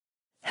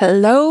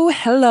Hello,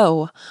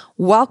 hello.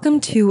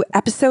 Welcome to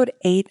episode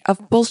 8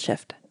 of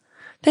Bullshift.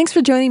 Thanks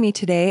for joining me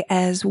today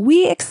as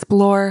we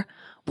explore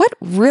what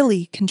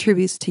really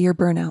contributes to your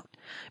burnout.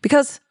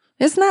 Because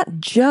it's not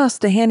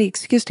just a handy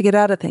excuse to get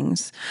out of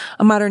things,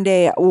 a modern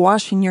day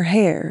washing your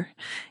hair.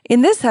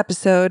 In this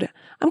episode,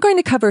 I'm going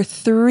to cover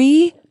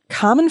 3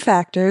 common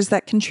factors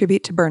that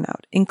contribute to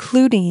burnout,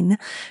 including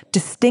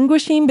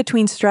distinguishing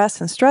between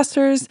stress and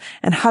stressors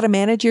and how to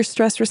manage your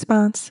stress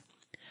response,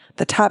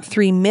 the top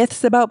 3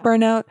 myths about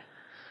burnout,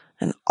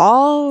 and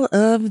all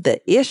of the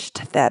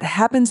isht that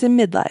happens in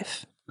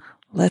midlife.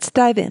 Let's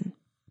dive in.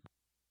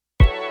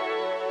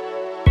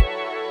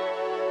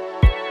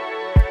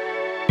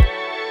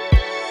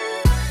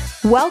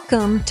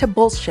 Welcome to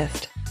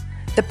Bullshift,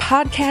 the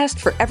podcast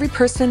for every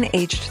person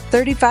aged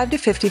 35 to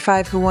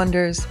 55 who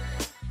wonders,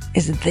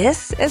 is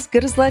this as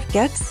good as life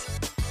gets?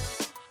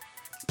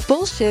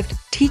 Bullshift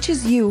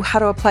teaches you how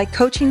to apply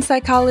coaching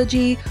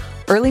psychology,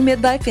 early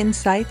midlife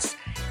insights,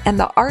 and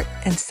the art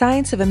and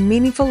science of a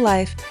meaningful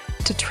life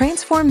to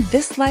transform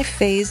this life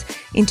phase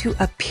into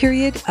a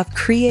period of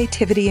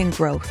creativity and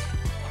growth.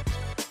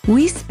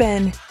 We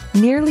spend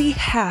nearly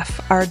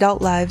half our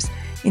adult lives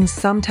in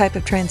some type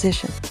of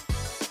transition.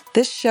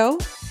 This show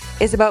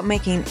is about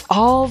making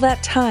all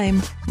that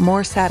time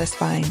more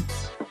satisfying.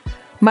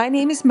 My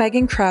name is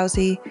Megan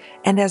Krause,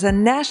 and as a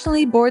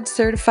nationally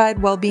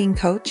board-certified well-being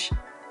coach,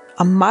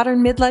 a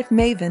modern midlife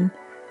maven,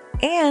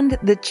 and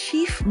the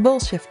chief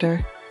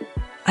bullshifter,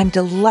 I'm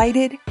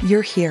delighted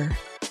you're here.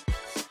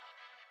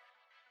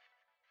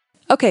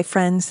 Okay,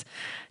 friends,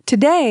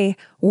 today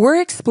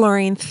we're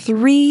exploring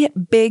 3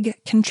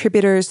 big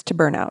contributors to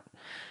burnout.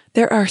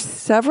 There are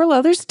several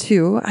others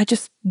too. I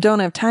just don't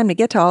have time to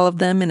get to all of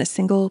them in a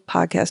single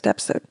podcast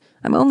episode.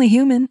 I'm only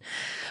human,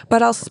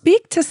 but I'll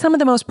speak to some of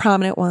the most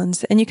prominent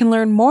ones, and you can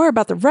learn more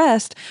about the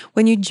rest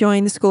when you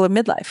join the School of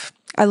Midlife.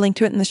 I link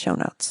to it in the show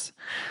notes.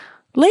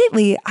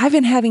 Lately, I've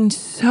been having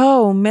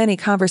so many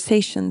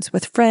conversations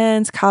with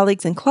friends,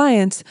 colleagues, and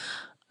clients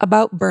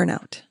about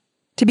burnout.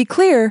 To be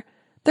clear,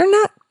 they're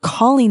not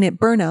calling it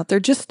burnout.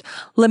 They're just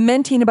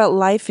lamenting about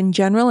life in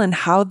general and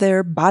how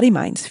their body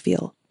minds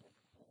feel.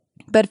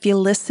 But if you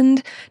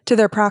listened to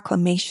their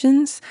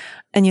proclamations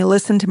and you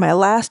listened to my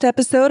last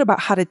episode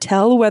about how to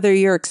tell whether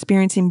you're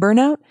experiencing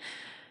burnout,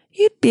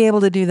 you'd be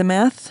able to do the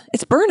math.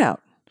 It's burnout.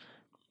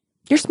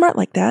 You're smart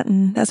like that,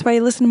 and that's why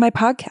you listen to my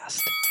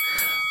podcast.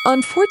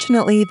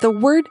 Unfortunately, the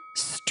word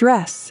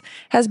stress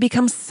has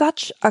become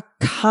such a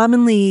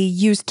commonly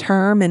used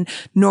term and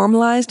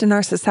normalized in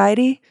our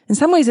society. In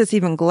some ways, it's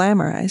even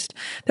glamorized,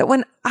 that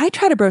when I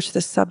try to broach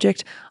this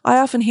subject, I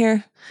often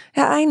hear,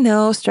 yeah, I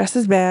know stress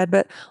is bad,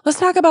 but let's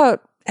talk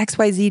about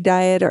XYZ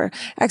diet or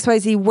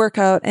XYZ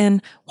workout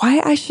and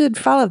why I should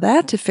follow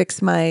that to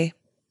fix my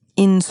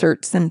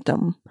insert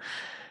symptom.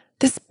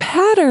 This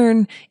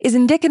pattern is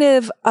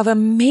indicative of a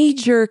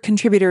major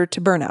contributor to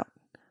burnout,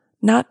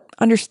 not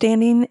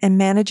understanding and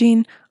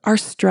managing our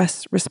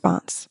stress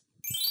response.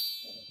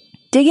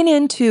 Digging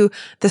into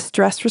the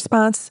stress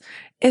response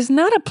is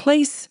not a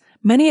place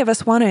many of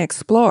us want to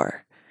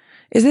explore.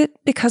 Is it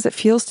because it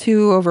feels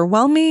too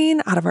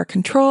overwhelming, out of our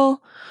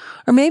control?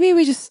 Or maybe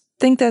we just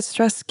think that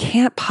stress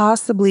can't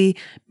possibly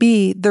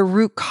be the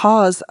root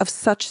cause of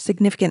such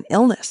significant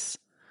illness.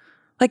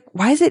 Like,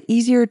 why is it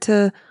easier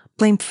to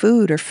blame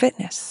food or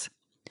fitness?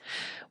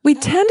 We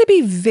tend to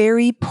be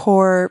very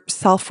poor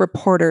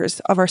self-reporters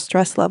of our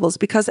stress levels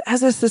because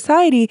as a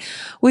society,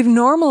 we've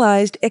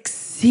normalized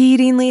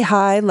exceedingly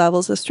high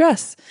levels of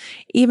stress,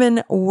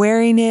 even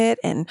wearing it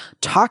and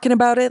talking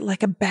about it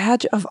like a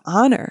badge of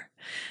honor.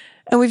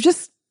 And we've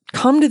just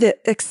come to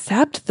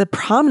accept the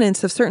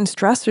prominence of certain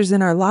stressors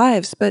in our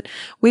lives, but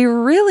we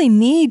really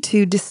need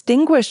to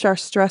distinguish our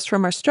stress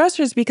from our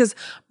stressors because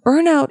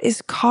burnout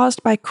is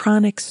caused by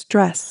chronic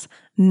stress,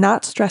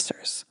 not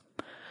stressors.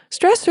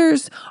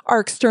 Stressors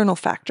are external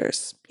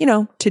factors,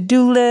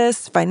 to-do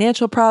lists,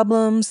 financial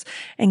problems,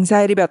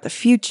 anxiety about the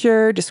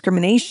future,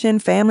 discrimination,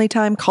 family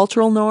time,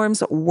 cultural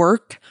norms,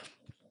 work.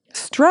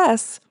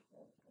 Stress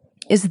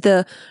is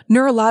the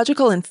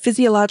neurological and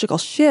physiological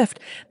shift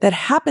that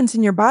happens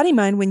in your body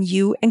mind when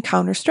you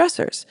encounter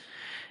stressors.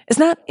 It's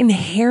not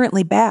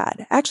inherently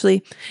bad.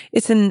 Actually,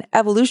 it's an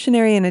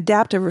evolutionary and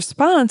adaptive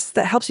response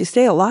that helps you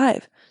stay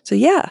alive. So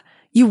yeah,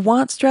 you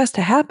want stress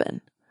to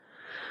happen.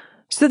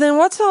 So then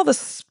what's all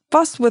this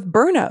fuss with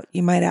burnout,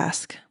 you might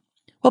ask?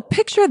 Well,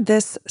 picture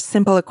this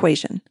simple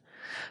equation.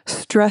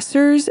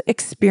 Stressors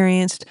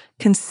experienced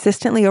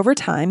consistently over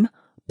time,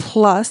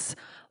 plus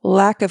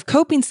lack of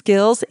coping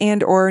skills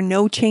and or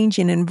no change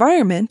in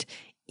environment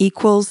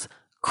equals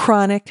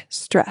chronic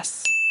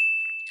stress.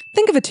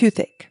 Think of a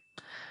toothache.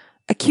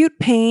 Acute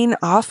pain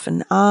off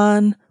and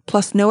on,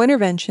 plus no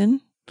intervention,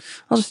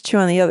 I'll just chew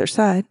on the other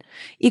side,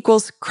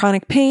 equals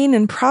chronic pain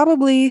and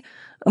probably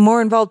a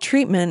more involved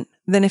treatment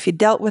than if you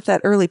dealt with that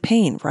early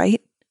pain,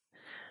 right?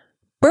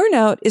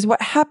 Burnout is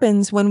what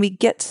happens when we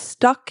get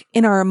stuck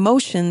in our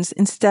emotions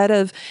instead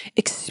of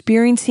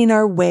experiencing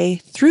our way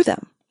through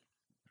them.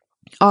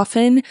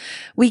 Often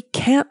we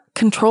can't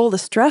control the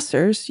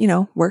stressors,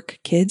 work,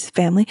 kids,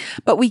 family,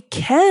 but we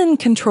can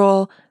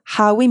control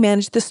how we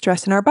manage the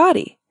stress in our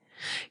body.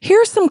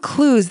 Here are some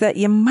clues that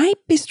you might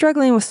be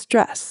struggling with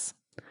stress.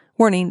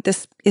 Warning,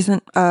 this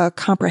isn't a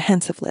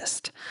comprehensive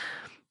list.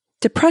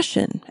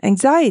 Depression,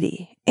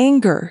 anxiety,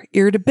 anger,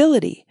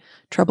 irritability,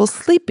 trouble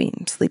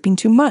sleeping, sleeping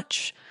too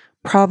much,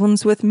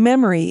 problems with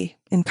memory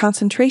and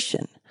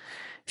concentration,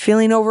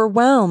 feeling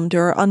overwhelmed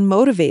or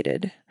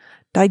unmotivated,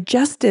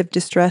 digestive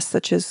distress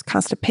such as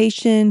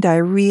constipation,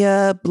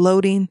 diarrhea,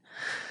 bloating,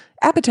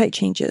 appetite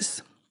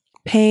changes,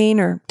 pain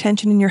or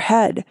tension in your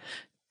head,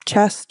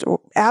 chest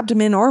or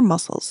abdomen or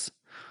muscles,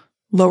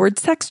 lowered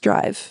sex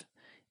drive,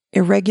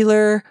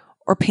 irregular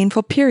or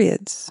painful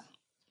periods,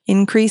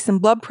 increase in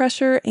blood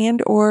pressure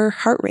and or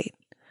heart rate.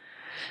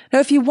 Now,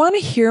 if you want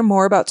to hear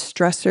more about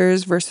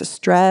stressors versus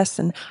stress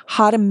and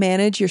how to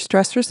manage your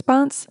stress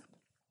response,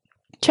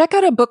 check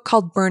out a book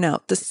called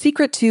Burnout: The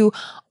Secret to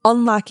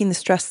Unlocking the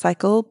Stress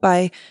Cycle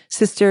by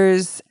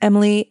sisters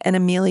Emily and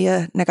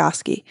Amelia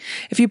Nagoski.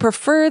 If you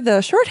prefer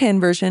the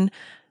shorthand version,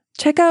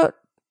 check out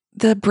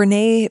the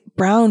Brené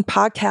Brown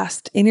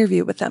podcast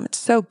interview with them. It's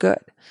so good.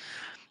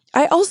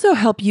 I also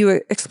help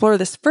you explore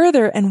this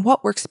further and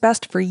what works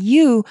best for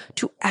you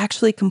to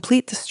actually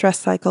complete the stress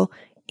cycle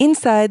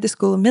inside the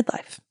School of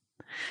Midlife.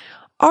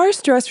 Our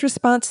stress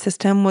response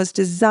system was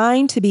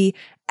designed to be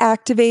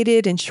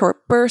activated in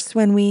short bursts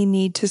when we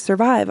need to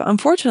survive.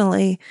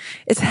 Unfortunately,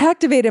 it's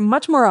activated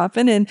much more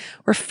often and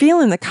we're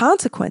feeling the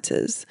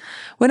consequences.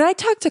 When I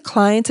talk to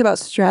clients about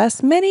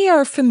stress, many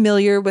are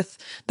familiar with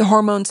the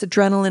hormones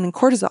adrenaline and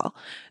cortisol.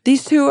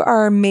 These two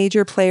are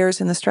major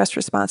players in the stress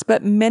response,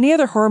 but many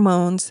other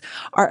hormones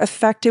are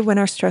effective when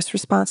our stress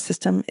response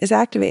system is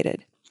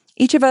activated.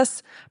 Each of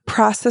us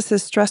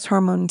processes stress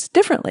hormones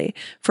differently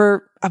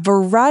for a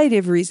variety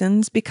of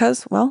reasons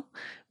because,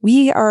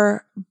 we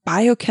are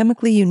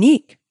biochemically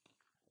unique.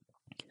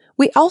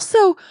 We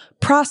also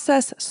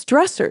process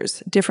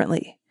stressors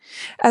differently.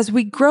 As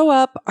we grow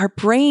up, our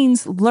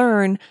brains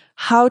learn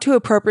how to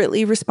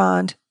appropriately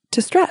respond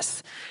to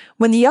stress.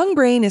 When the young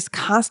brain is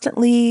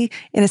constantly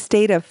in a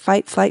state of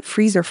fight, flight,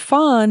 freeze, or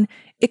fawn,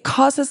 it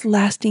causes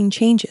lasting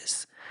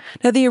changes.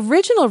 Now, the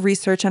original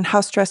research on how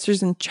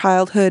stressors in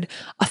childhood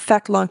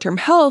affect long-term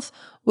health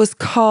was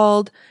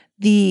called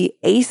the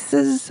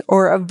ACEs,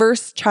 or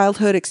Adverse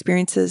Childhood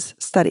Experiences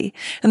Study,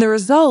 and the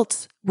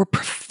results were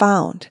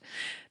profound.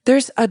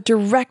 There's a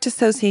direct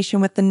association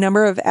with the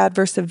number of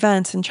adverse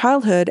events in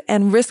childhood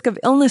and risk of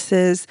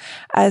illnesses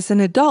as an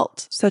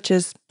adult, such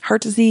as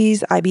heart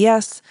disease,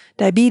 IBS,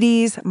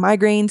 diabetes,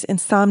 migraines,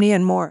 insomnia,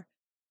 and more.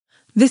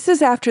 This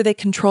is after they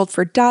controlled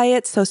for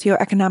diet,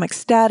 socioeconomic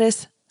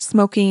status,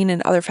 smoking,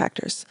 and other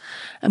factors.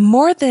 And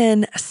more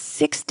than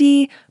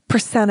 60%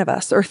 of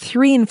us, or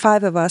 3 in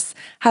 5 of us,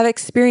 have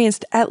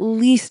experienced at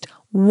least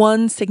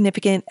one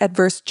significant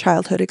adverse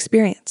childhood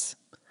experience.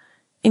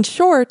 In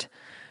short,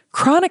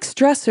 chronic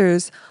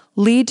stressors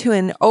lead to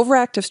an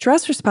overactive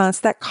stress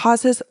response that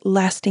causes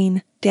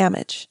lasting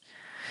damage.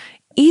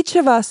 Each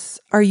of us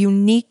are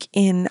unique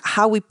in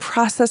how we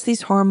process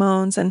these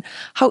hormones and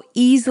how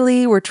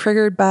easily we're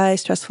triggered by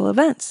stressful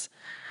events.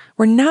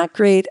 We're not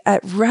great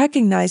at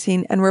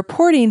recognizing and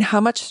reporting how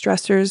much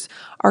stressors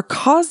are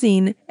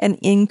causing an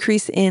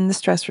increase in the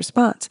stress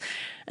response.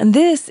 And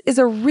this is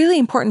a really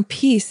important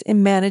piece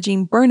in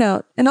managing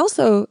burnout and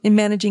also in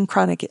managing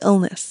chronic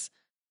illness.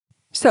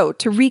 So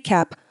to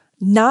recap,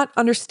 not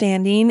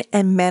understanding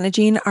and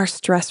managing our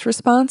stress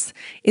response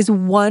is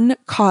one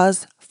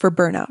cause for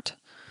burnout.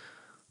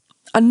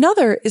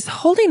 Another is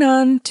holding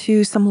on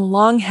to some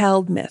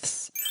long-held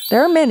myths.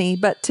 There are many,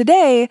 but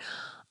today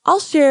I'll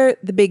share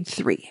the big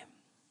 3.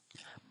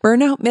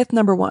 Burnout myth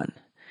number 1.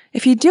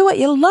 If you do what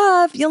you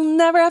love, you'll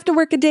never have to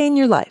work a day in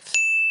your life.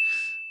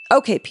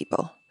 Okay,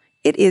 people,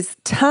 it is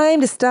time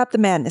to stop the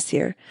madness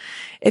here.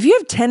 If you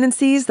have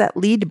tendencies that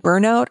lead to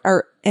burnout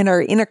and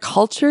are in a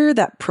culture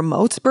that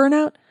promotes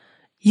burnout,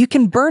 you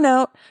can burn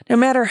out no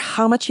matter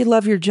how much you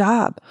love your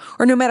job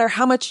or no matter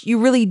how much you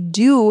really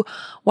do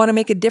want to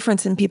make a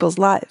difference in people's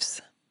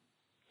lives.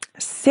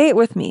 Say it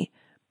with me.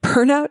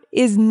 Burnout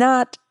is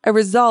not a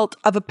result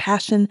of a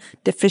passion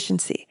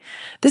deficiency.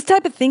 This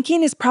type of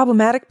thinking is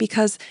problematic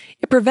because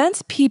it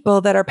prevents people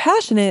that are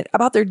passionate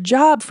about their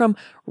job from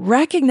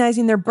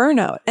recognizing their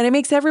burnout, and it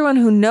makes everyone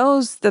who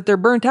knows that they're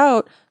burnt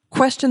out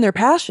question their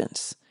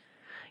passions.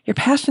 Your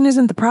passion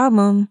isn't the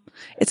problem.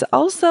 It's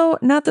also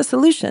not the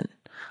solution.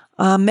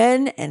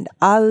 Amen and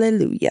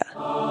alleluia.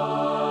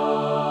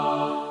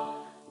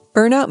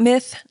 Burnout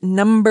myth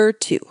number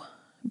 2.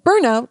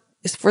 Burnout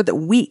is for the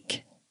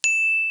weak.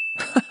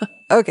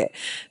 Okay,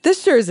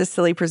 this sure is a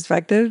silly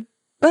perspective,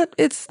 but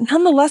it's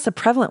nonetheless a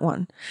prevalent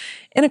one.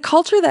 In a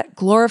culture that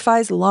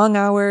glorifies long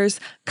hours,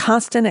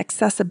 constant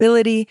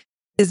accessibility,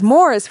 is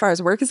more as far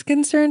as work is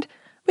concerned,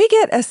 we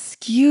get a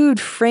skewed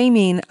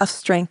framing of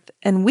strength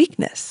and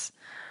weakness.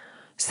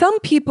 Some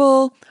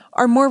people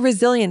are more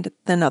resilient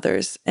than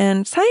others,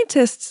 and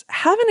scientists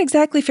haven't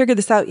exactly figured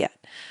this out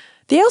yet.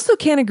 They also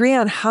can't agree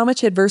on how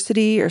much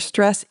adversity or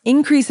stress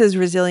increases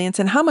resilience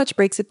and how much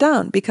breaks it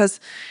down because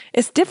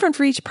it's different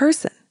for each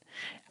person.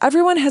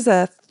 Everyone has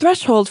a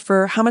threshold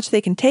for how much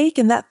they can take,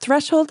 and that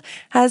threshold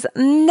has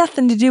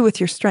nothing to do with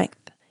your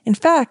strength. In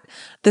fact,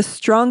 the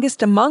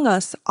strongest among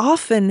us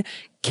often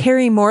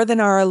carry more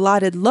than our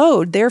allotted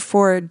load,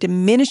 therefore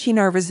diminishing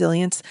our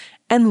resilience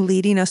and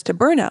leading us to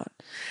burnout.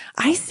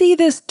 I see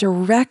this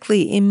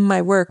directly in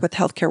my work with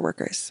healthcare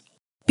workers.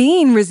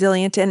 Being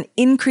resilient and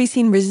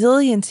increasing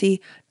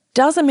resiliency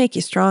doesn't make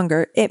you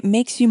stronger. It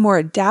makes you more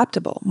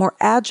adaptable, more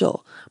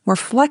agile, more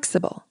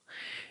flexible.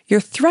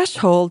 Your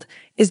threshold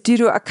is due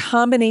to a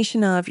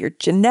combination of your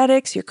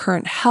genetics, your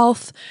current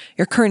health,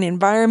 your current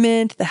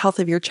environment, the health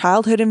of your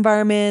childhood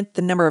environment,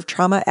 the number of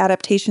trauma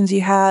adaptations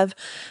you have,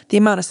 the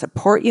amount of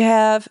support you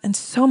have, and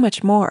so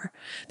much more.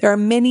 There are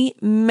many,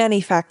 many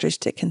factors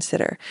to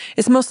consider.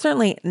 It's most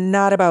certainly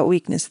not about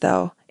weakness,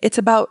 though. It's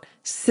about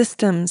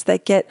systems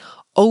that get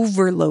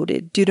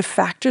overloaded due to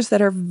factors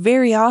that are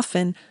very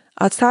often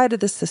outside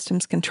of the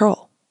system's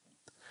control.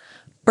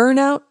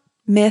 Burnout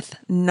myth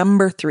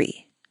number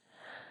 3.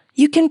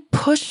 You can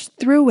push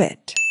through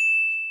it.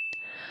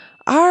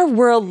 Our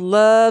world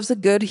loves a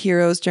good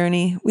hero's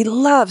journey. We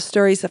love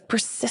stories of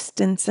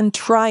persistence and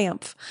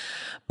triumph.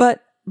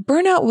 But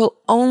burnout will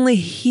only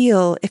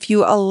heal if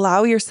you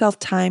allow yourself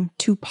time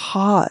to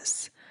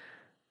pause.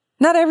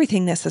 Not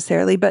everything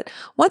necessarily, but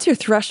once your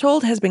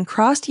threshold has been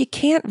crossed, you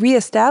can't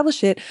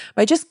reestablish it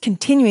by just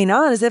continuing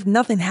on as if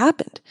nothing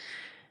happened.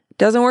 It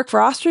doesn't work for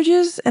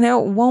ostriches, and it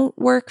won't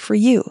work for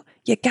you.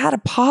 You gotta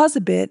pause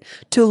a bit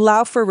to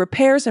allow for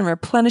repairs and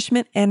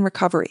replenishment and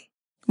recovery.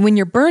 When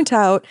you're burnt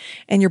out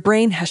and your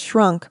brain has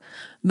shrunk,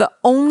 the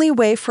only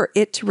way for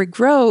it to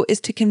regrow is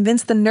to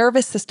convince the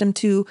nervous system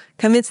to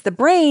convince the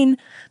brain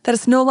that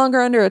it's no longer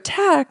under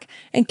attack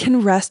and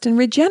can rest and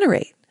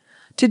regenerate.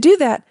 To do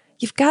that,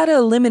 you've got to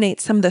eliminate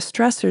some of the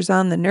stressors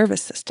on the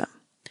nervous system.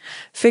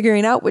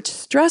 Figuring out which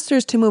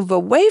stressors to move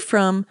away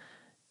from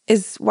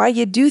is why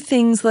you do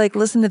things like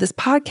listen to this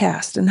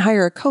podcast and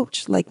hire a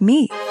coach like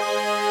me.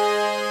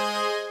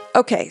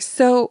 Okay,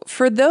 so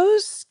for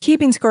those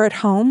keeping score at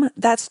home,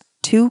 that's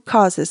 2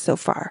 causes so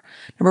far.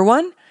 Number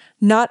 1,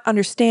 not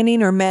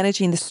understanding or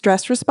managing the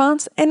stress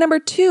response. And number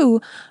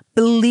 2,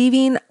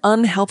 believing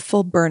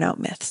unhelpful burnout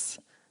myths.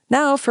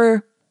 Now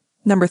for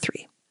number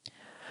 3.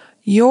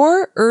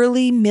 Your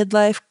early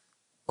midlife,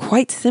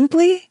 quite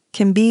simply,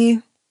 can be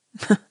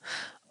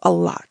a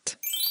lot.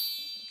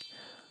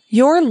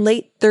 Your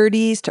late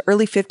 30s to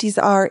early 50s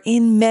are,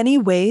 in many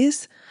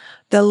ways,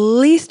 the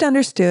least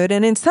understood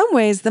and in some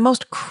ways the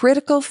most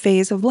critical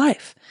phase of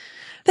life.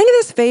 Think of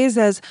this phase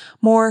as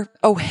more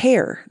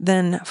O'Hare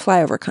than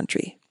flyover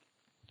country.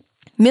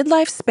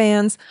 Midlife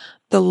spans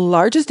the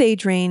largest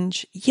age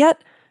range,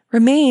 yet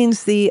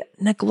remains the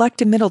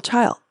neglected middle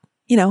child.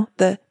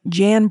 The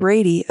Jan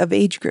Brady of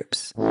age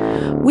groups.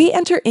 We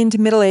enter into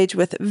middle age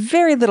with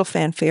very little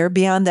fanfare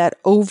beyond that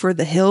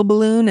over-the-hill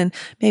balloon and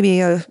maybe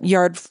a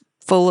yard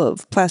full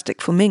of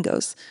plastic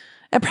flamingos,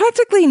 and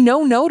practically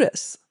no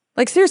notice.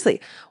 Like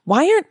seriously,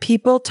 why aren't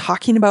people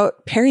talking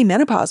about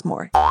perimenopause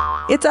more?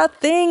 It's a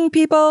thing,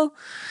 people.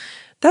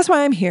 That's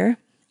why I'm here.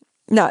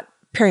 Not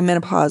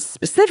perimenopause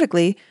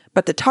specifically,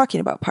 but the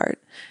talking about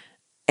part.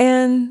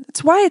 And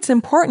it's why it's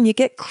important you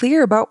get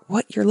clear about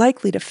what you're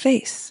likely to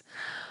face.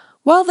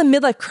 While the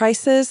midlife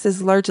crisis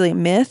is largely a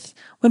myth,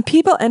 when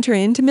people enter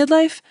into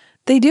midlife,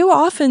 they do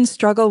often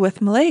struggle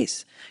with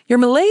malaise. Your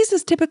malaise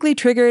is typically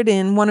triggered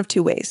in one of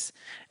 2 ways.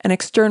 An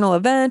external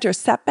event or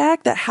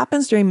setback that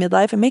happens during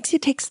midlife and makes you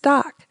take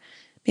stock.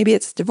 Maybe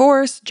it's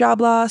divorce,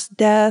 job loss,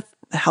 death,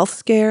 a health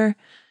scare.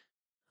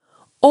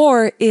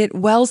 Or it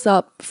wells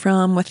up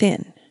from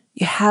within.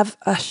 You have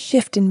a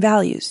shift in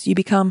values. You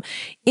become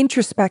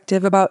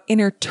introspective about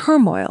inner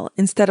turmoil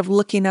instead of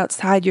looking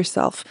outside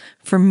yourself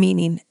for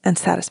meaning and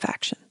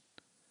satisfaction.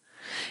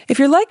 If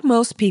you're like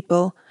most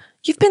people,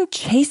 you've been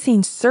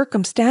chasing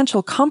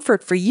circumstantial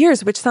comfort for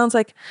years, which sounds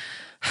like,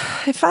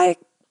 if I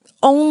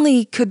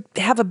only could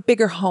have a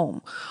bigger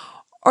home,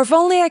 or if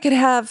only I could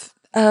have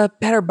a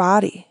better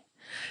body.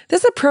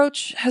 This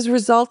approach has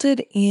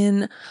resulted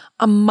in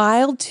a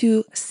mild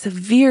to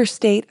severe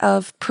state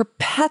of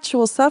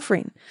perpetual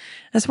suffering.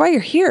 That's why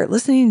you're here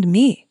listening to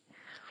me.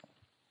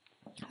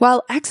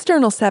 While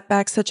external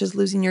setbacks such as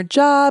losing your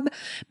job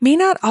may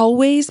not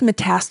always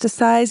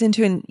metastasize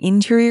into an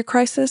interior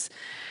crisis,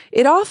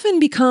 it often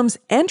becomes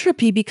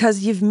entropy because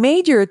you've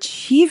made your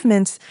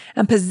achievements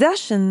and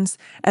possessions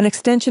an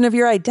extension of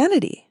your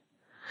identity.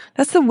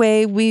 That's the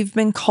way we've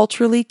been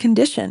culturally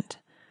conditioned.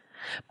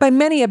 By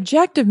many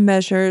objective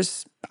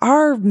measures,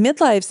 our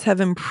midlives have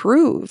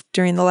improved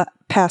during the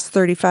past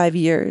 35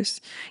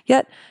 years.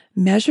 Yet,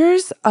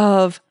 measures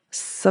of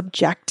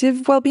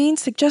subjective well-being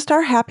suggest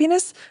our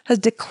happiness has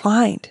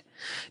declined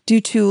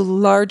due to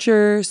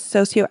larger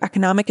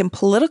socioeconomic and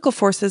political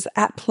forces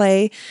at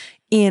play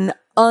in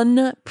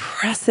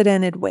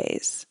unprecedented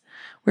ways.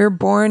 We were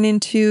born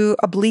into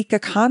a bleak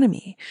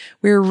economy.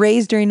 We were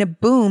raised during a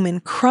boom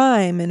in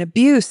crime and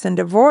abuse and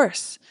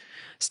divorce.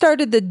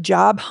 started the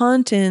job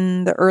hunt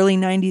in the early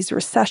 90s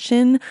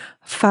recession,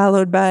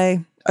 followed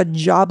by a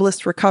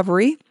jobless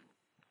recovery,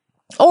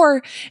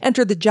 or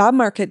entered the job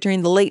market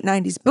during the late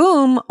 90s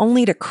boom,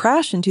 only to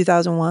crash in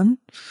 2001.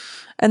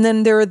 And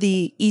then there were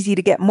the easy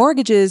to get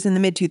mortgages in the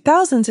mid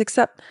 2000s,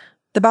 except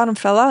the bottom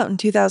fell out in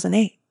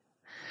 2008.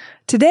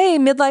 Today,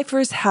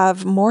 midlifers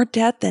have more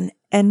debt than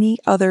any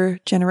other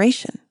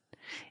generation,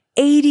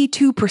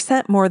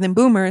 82% more than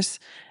boomers,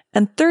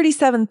 and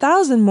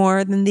 37,000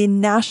 more than the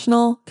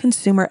national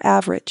consumer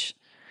average.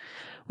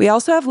 We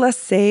also have less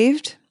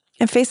saved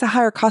and face a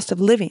higher cost of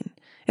living.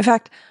 In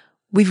fact,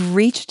 we've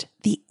reached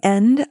the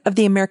end of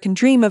the American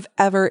dream of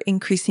ever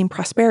increasing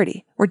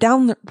prosperity. We're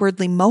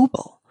downwardly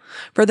mobile.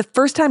 For the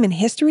first time in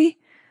history,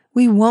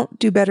 we won't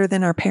do better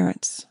than our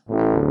parents.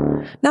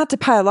 Not to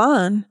pile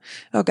on,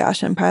 oh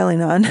gosh, I'm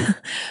piling on,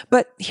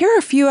 but here are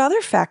a few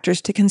other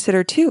factors to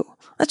consider too.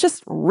 Let's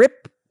just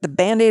rip the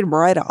Band-Aid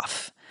right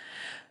off.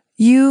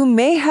 You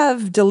may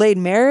have delayed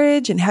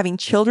marriage and having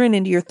children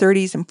into your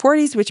 30s and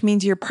 40s, which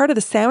means you're part of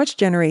the sandwich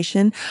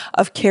generation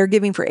of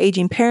caregiving for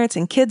aging parents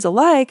and kids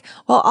alike,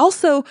 while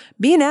also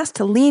being asked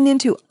to lean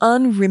into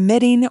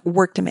unremitting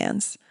work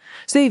demands.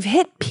 So you've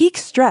hit peak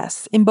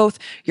stress in both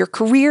your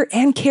career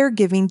and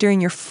caregiving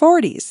during your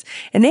 40s,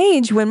 an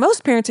age when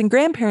most parents and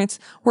grandparents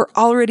were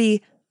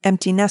already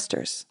empty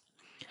nesters.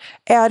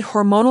 Add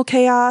hormonal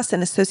chaos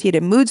and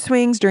associated mood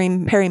swings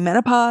during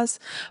perimenopause,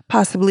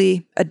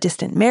 possibly a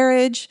distant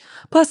marriage,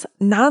 plus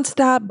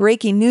nonstop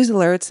breaking news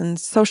alerts and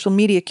social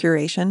media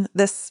curation.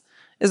 This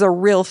is a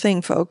real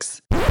thing,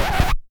 folks.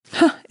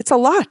 It's a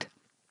lot.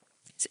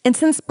 And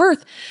since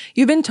birth,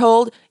 you've been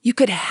told you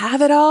could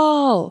have it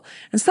all.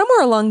 And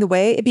somewhere along the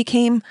way, it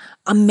became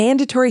a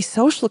mandatory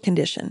social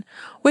condition,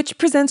 which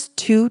presents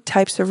two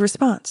types of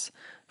response.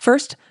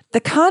 First, the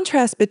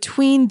contrast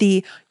between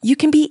the you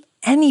can be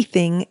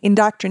anything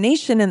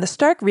indoctrination and the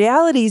stark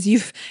realities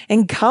you've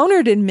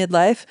encountered in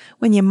midlife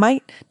when you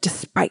might,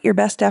 despite your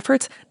best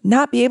efforts,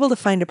 not be able to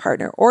find a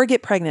partner or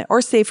get pregnant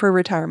or save for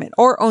retirement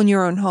or own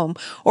your own home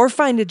or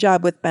find a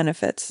job with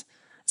benefits.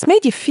 It's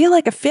made you feel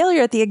like a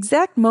failure at the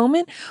exact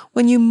moment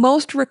when you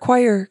most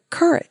require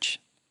courage.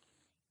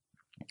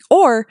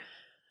 Or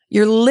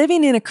you're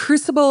living in a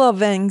crucible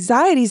of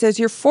anxieties as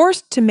you're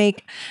forced to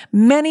make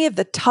many of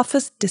the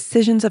toughest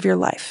decisions of your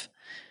life.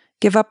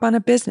 Give up on a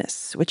business,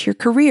 switch your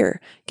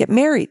career, get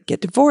married,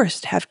 get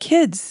divorced, have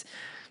kids,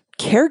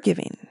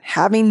 caregiving,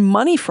 having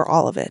money for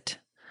all of it.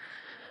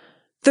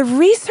 The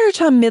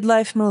research on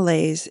midlife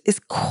malaise is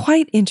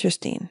quite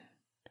interesting.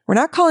 We're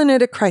not calling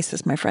it a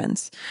crisis, my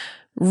friends.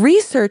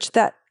 Research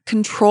that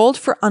controlled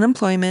for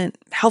unemployment,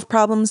 health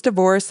problems,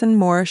 divorce, and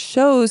more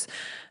shows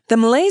the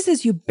malaise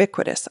is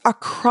ubiquitous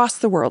across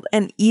the world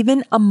and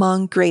even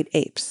among great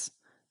apes.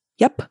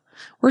 Yep,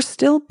 we're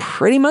still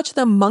pretty much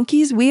the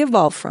monkeys we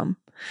evolved from.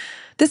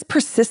 This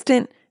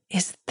persistent,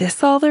 is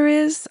this all there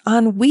is?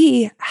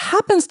 Ennui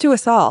happens to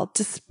us all,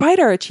 despite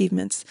our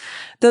achievements,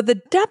 though the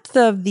depth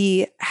of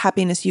the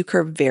happiness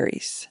U-curve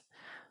varies.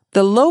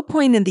 The low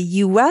point in the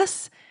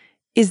U.S.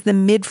 is the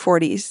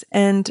mid-40s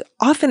and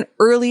often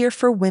earlier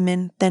for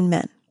women than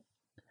men.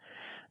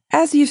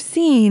 As you've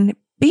seen,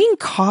 being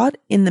caught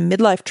in the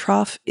midlife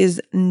trough is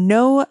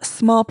no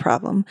small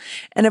problem,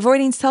 and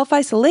avoiding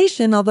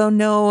self-isolation, although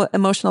no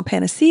emotional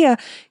panacea,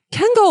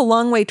 can go a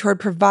long way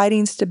toward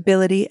providing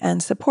stability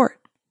and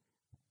support.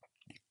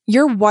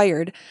 You're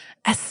wired,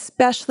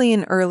 especially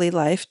in early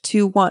life,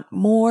 to want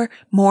more,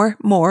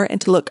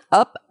 and to look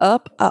up,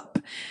 up, up.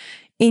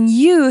 In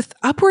youth,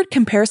 upward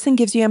comparison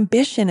gives you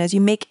ambition as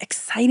you make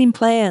exciting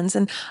plans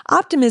and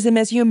optimism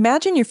as you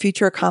imagine your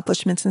future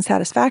accomplishments and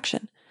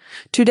satisfaction.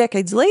 2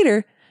 decades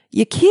later,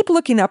 you keep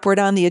looking upward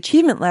on the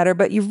achievement ladder,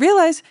 but you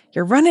realize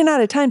you're running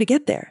out of time to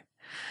get there.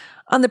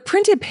 On the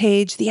printed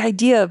page, the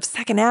idea of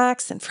second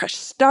acts and fresh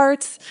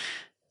starts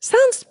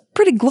sounds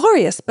pretty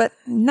glorious, but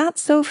not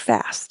so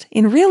fast.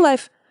 In real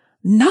life,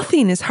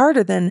 nothing is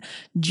harder than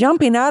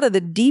jumping out of the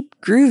deep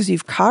grooves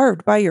you've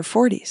carved by your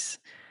 40s.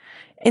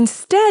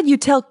 Instead, you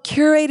tell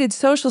curated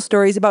social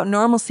stories about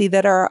normalcy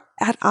that are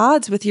at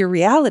odds with your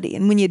reality.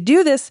 And when you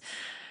do this,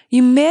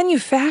 you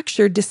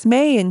manufacture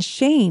dismay and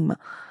shame,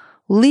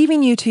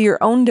 leaving you to your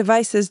own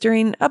devices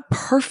during a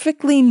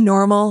perfectly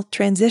normal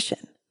transition.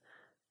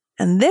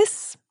 And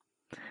this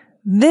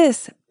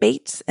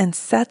baits and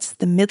sets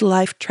the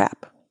midlife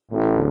trap.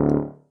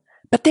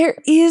 But there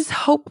is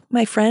hope,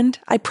 my friend,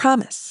 I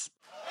promise.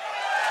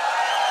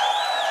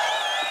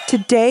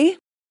 Today,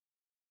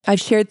 I've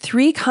shared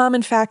 3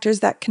 common factors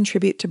that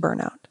contribute to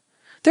burnout.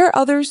 There are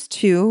others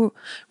too,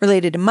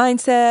 related to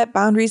mindset,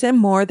 boundaries, and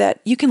more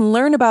that you can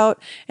learn about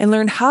and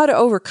learn how to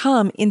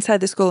overcome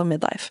inside the School of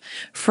Midlife.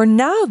 For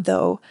now,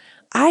 though,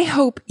 I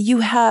hope you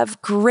have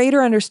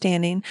greater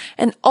understanding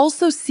and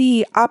also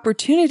see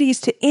opportunities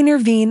to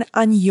intervene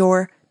on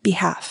your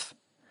behalf.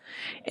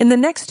 In the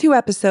next 2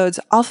 episodes,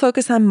 I'll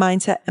focus on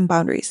mindset and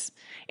boundaries.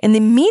 In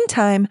the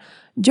meantime,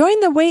 join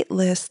the wait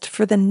list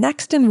for the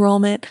next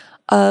enrollment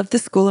of the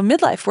School of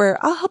Midlife,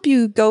 where I'll help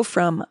you go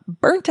from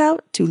burnt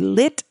out to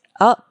lit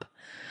up.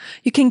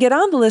 You can get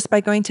on the list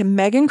by going to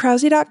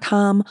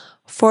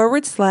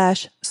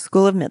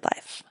megankrause.com/School of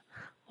Midlife.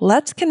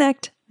 Let's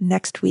connect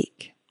next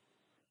week.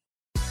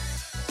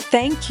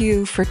 Thank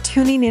you for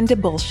tuning into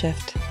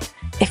Bullshift.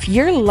 If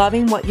you're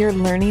loving what you're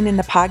learning in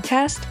the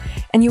podcast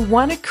and you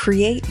want to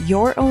create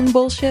your own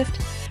Bullshift,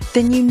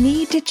 then you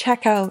need to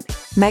check out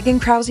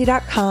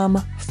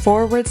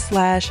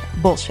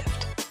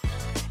megankrause.com/Bullshift.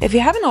 If you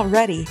haven't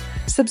already,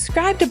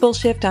 subscribe to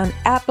Bullshift on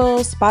Apple,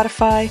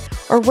 Spotify,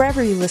 or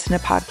wherever you listen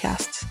to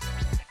podcasts.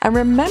 And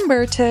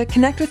remember to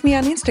connect with me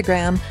on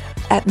Instagram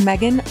at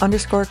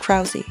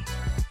Megan_Krause.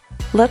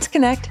 Let's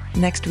connect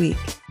next week.